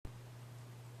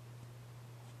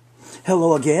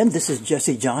Hello again, this is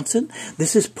Jesse Johnson.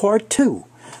 This is part two.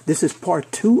 This is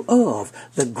part two of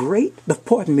the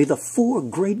four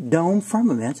great dome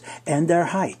firmaments and their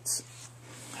heights.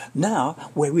 Now,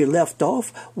 where we left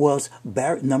off was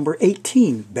number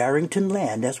 18, Barrington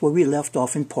Land. That's where we left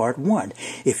off in part one.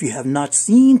 If you have not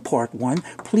seen part one,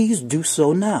 please do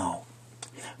so now,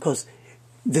 because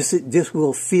this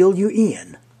will fill you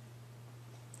in.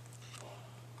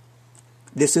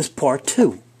 This is part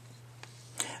two.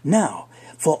 Now,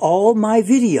 for all my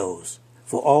videos,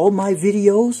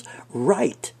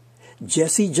 write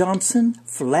Jesse Johnson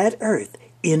Flat Earth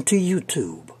into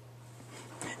YouTube.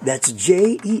 That's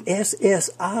Jessie,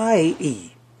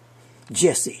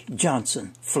 Jesse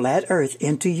Johnson Flat Earth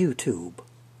into YouTube.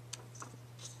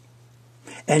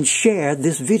 And share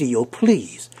this video,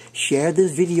 please. Share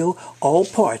this video, all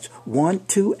parts, 1,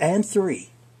 2, and 3.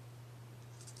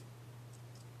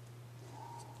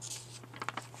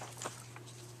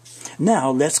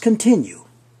 Now, let's continue.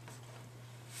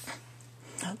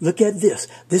 Look at this.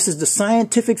 This is the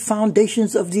scientific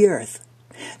foundations of the Earth.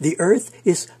 The Earth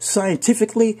is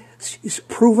scientifically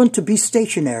proven to be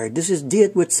stationary. This is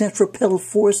did with centripetal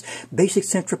force, basic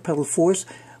centripetal force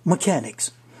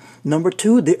mechanics. Number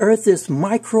 2, the Earth is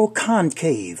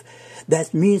micro-concave.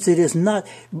 That means it is not,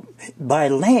 by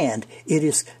land, it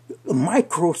is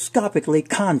microscopically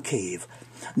concave.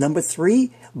 Number 3,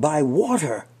 by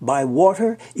water,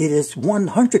 it is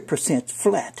 100%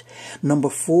 flat. Number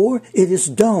 4, it is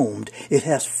domed. It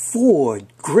has 4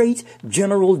 great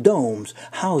general domes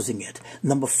housing it.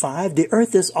 Number 5, the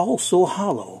Earth is also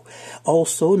hollow.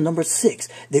 Also, number 6,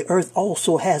 the Earth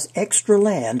also has extra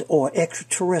land or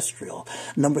extraterrestrial.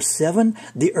 Number 7,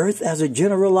 the Earth as a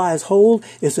generalized whole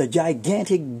is a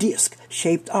gigantic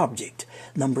disc-shaped object.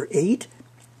 Number 8,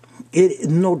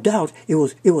 no doubt it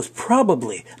was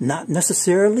probably, not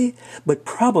necessarily, but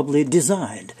probably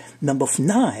designed. Number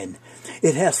 9,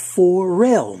 it has 4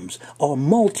 realms, or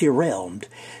multi-realmed,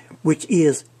 which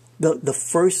is the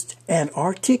first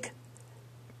Antarctic.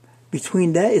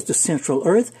 Between that is the central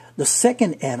Earth. The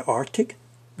second Antarctic.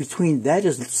 Between that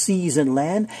is the seas and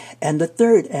land. And the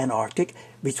third Antarctic.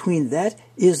 Between that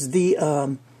is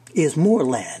more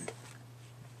land.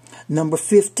 Number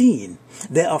 15,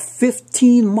 there are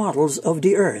 15 models of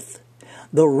the Earth.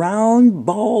 The round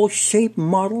ball-shaped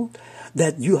model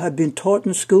that you have been taught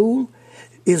in school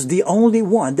is the only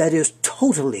one that is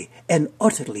totally and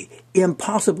utterly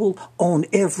impossible on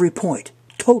every point.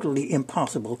 Totally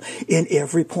impossible in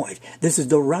every point. This is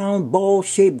the round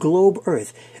ball-shaped globe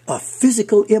Earth, a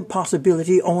physical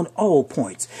impossibility on all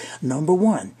points. Number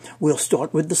 1, we'll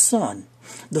start with the sun.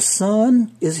 The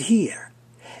sun is here,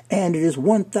 and it is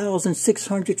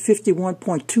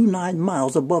 1,651.29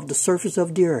 miles above the surface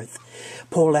of the Earth.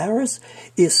 Polaris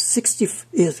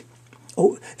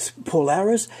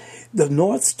Polaris, the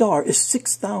North Star, is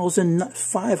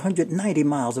 6,590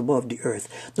 miles above the Earth.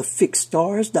 The fixed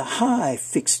stars, the high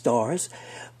fixed stars,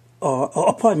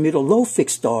 the low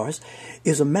fixed stars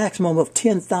is a maximum of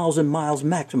 10,000 miles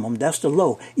maximum. That's the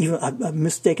low. Even I'm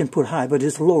mistaken, put high, but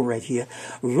it's low right here.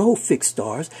 Low fixed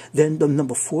stars. Then the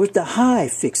number 4 is the high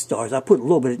fixed stars. I put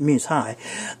low, but it means high.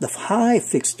 The high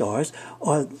fixed stars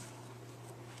are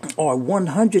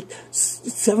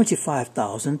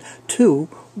 175,000 to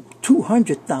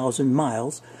 200,000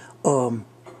 miles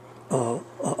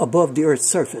above the Earth's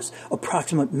surface.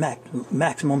 Approximate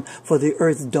maximum for the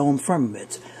Earth's dome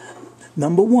firmaments.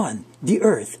 Number 1, the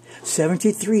Earth,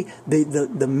 73.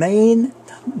 The main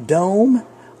dome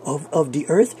of the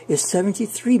Earth is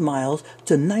 73 miles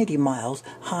to 90 miles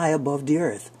high above the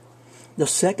Earth. The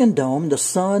second dome, the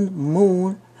Sun,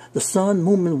 Moon,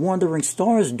 and Wandering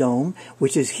Stars dome,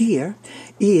 which is here,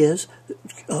 is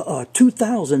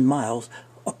 2,000 miles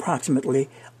approximately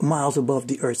miles above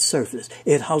the Earth's surface.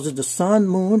 It houses the sun,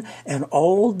 moon, and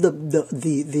all the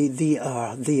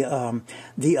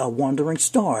wandering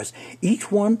stars.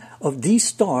 Each one of these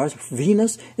stars,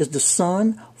 Venus is the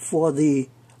sun for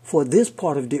this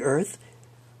part of the Earth.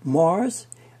 Mars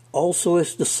also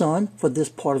is the sun for this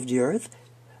part of the Earth.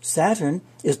 Saturn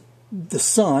is the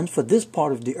sun for this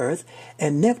part of the Earth,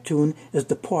 and Neptune is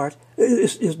the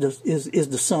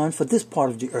sun for this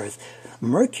part of the Earth.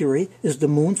 Mercury is the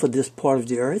moon for this part of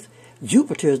the Earth.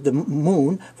 Jupiter is the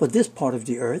moon for this part of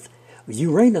the Earth.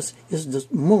 Uranus is the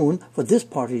moon for this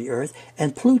part of the Earth.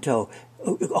 And Pluto,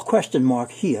 a question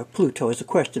mark here. Pluto is a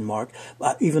question mark.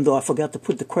 Even though I forgot to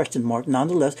put the question mark,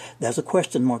 nonetheless, there's a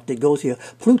question mark that goes here.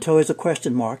 Pluto is a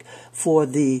question mark for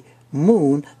the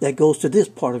moon that goes to this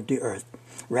part of the Earth,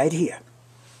 right here.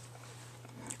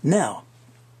 Now,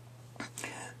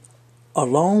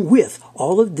 along with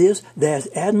all of this, there's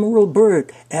Admiral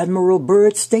Byrd. Admiral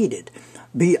Byrd stated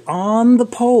beyond the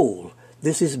pole.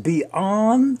 This is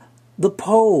beyond the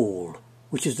pole,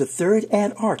 which is the third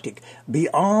Antarctic.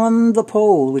 Beyond the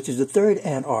pole, which is the third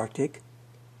Antarctic.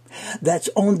 That's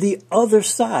on the other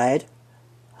side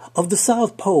of the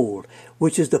South Pole,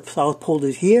 which is the South Pole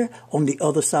is here. On the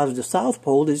other side of the South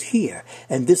Pole is here.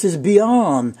 And this is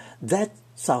beyond that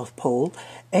South Pole.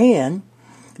 And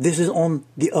this is on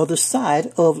the other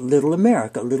side of Little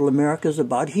America. Little America is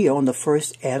about here on the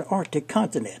first Antarctic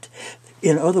continent.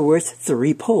 In other words,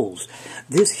 3 poles.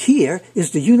 This here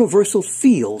is the universal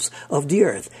fields of the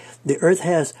Earth. The Earth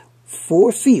has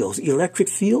 4 fields: electric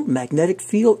field, magnetic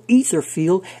field, ether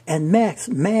field, and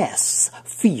mass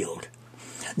field.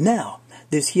 Now,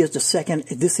 this here is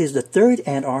this is the third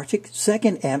Antarctic,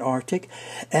 second Antarctic,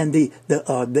 and the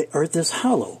Earth is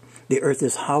hollow. The Earth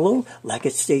is hollow, like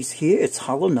it states here. It's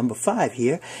hollow, number 5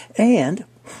 here, and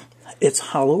it's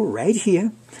hollow right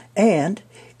here, and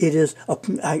it is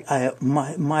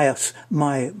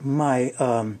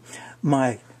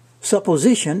my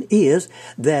supposition is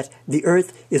that the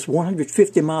Earth is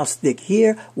 150 miles thick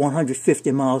here,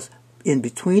 150 miles in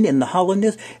between in the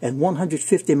hollowness, and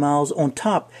 150 miles on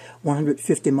top,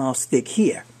 150 miles thick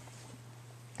here.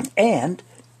 And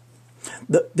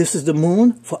this is the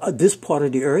moon for this part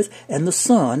of the Earth, and the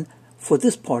sun for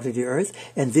this part of the Earth,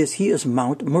 and this here is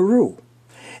Mount Meru.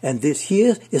 And this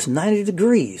here is 90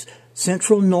 degrees.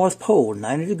 Central North Pole,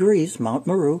 90 degrees, Mount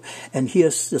Meru, and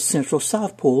here's the Central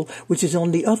South Pole, which is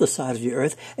on the other side of the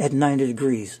Earth at 90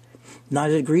 degrees.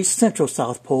 90 degrees Central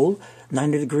South Pole,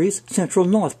 90 degrees Central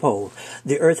North Pole.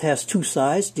 The Earth has 2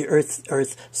 sides. The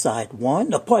Earth side 1,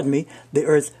 the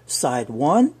Earth side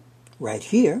 1, right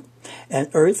here, and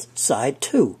Earth side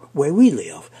 2, where we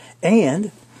live.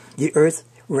 And the Earth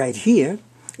right here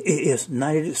is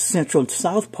 90, Central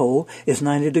South Pole is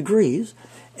 90 degrees,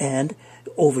 and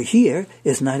over here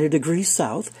is 90 degrees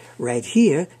south. Right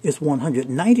here is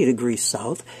 190 degrees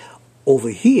south. Over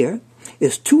here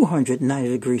is 290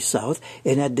 degrees south.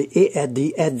 And at the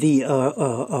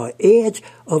edge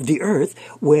of the Earth,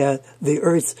 where the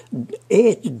Earth's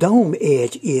dome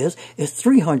edge is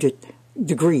 300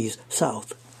 degrees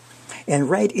south. And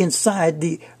right inside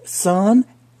the sun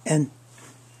and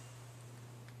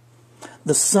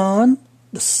the sun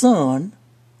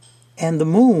and the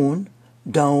moon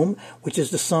dome, which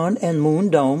is the sun and moon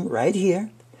dome right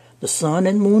here. The sun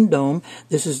and moon dome.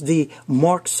 This is the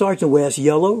Mark Sargent, where it's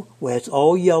yellow, where it's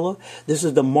all yellow. This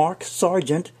is the Mark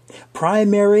Sargent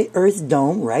primary Earth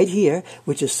dome right here,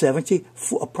 which is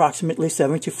approximately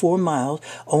 74 miles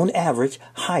on average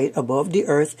height above the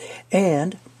Earth.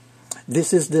 And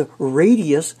this is the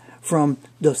radius from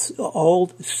the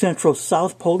all Central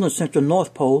South Pole and Central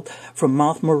North Pole, from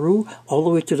Mount Meru all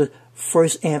the way to the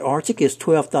first Antarctic is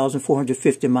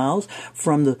 12,450 miles.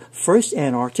 From the first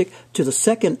Antarctic to the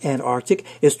second Antarctic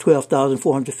is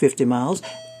 12,450 miles.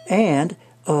 And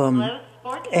from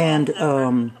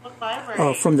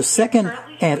the second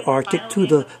Antarctic to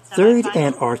the third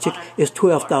Antarctic is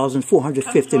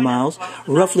 12,450 miles,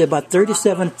 roughly about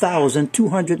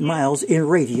 37,200 miles in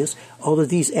radius. All of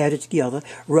these added together,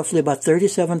 roughly about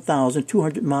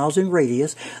 37,200 miles in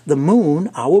radius. The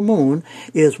moon, our moon,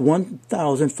 is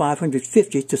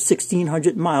 1,550 to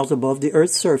 1,600 miles above the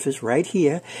Earth's surface right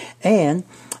here. And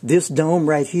this dome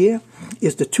right here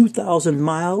is the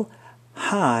 2,000-mile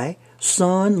high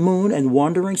sun, moon, and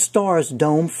wandering stars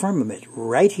dome firmament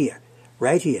right here.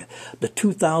 Right here. The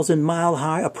 2,000-mile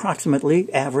high,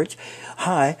 approximately average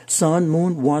high sun,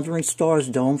 moon, wandering stars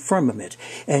dome firmament.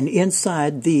 And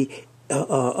inside the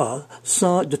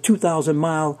sun, the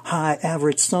 2,000-mile high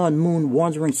average sun, moon,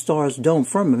 wandering stars dome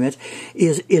firmament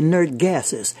is inert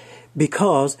gases,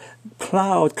 because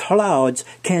clouds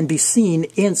can be seen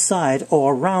inside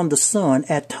or around the sun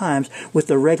at times with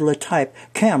the regular type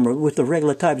camera, with the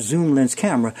regular type zoom lens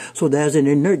camera. So there's an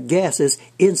inert gases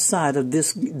inside of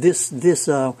this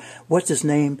what's its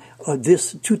name?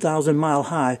 This 2,000-mile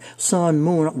high sun,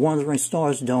 moon, wandering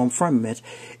stars dome firmament.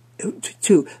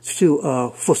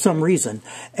 For some reason.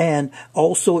 And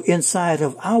also inside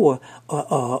of our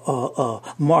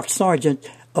Mark Sargent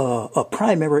a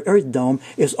primary Earth dome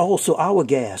is also our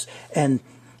gas, and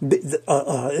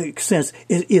since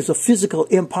it is a physical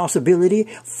impossibility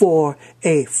for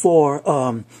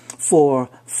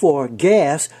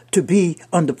gas to be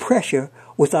under pressure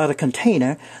without a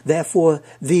container. Therefore,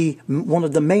 one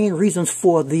of the main reasons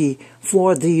for the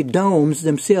domes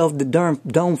themselves, the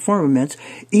dome firmaments,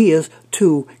 is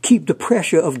to keep the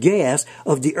pressure of gas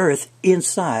of the Earth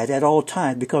inside at all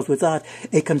times, because without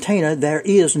a container there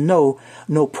is no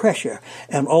pressure,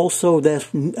 and also there's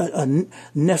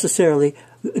necessarily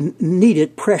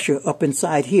needed pressure up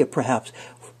inside here, perhaps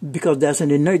because there's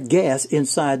an inert gas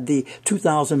inside the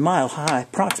 2,000 mile high,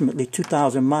 approximately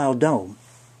 2,000 mile dome.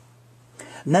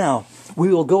 Now, we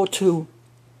will go to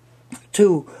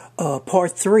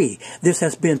part 3. This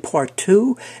has been part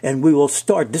 2, and we will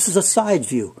start. This is a side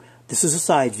view. This is a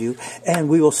side view, and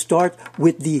we will start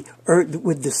with the Earth,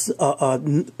 with this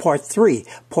part 3.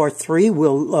 Part 3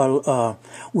 will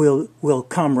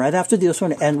come right after this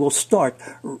one, and we'll start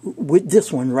with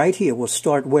this one right here. We'll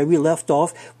start where we left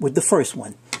off with the first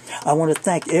one. I want to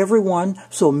thank everyone.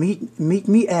 So meet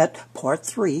me at part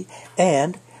 3,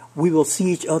 and we will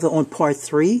see each other on part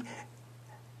 3,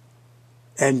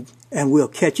 and we'll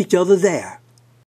catch each other there.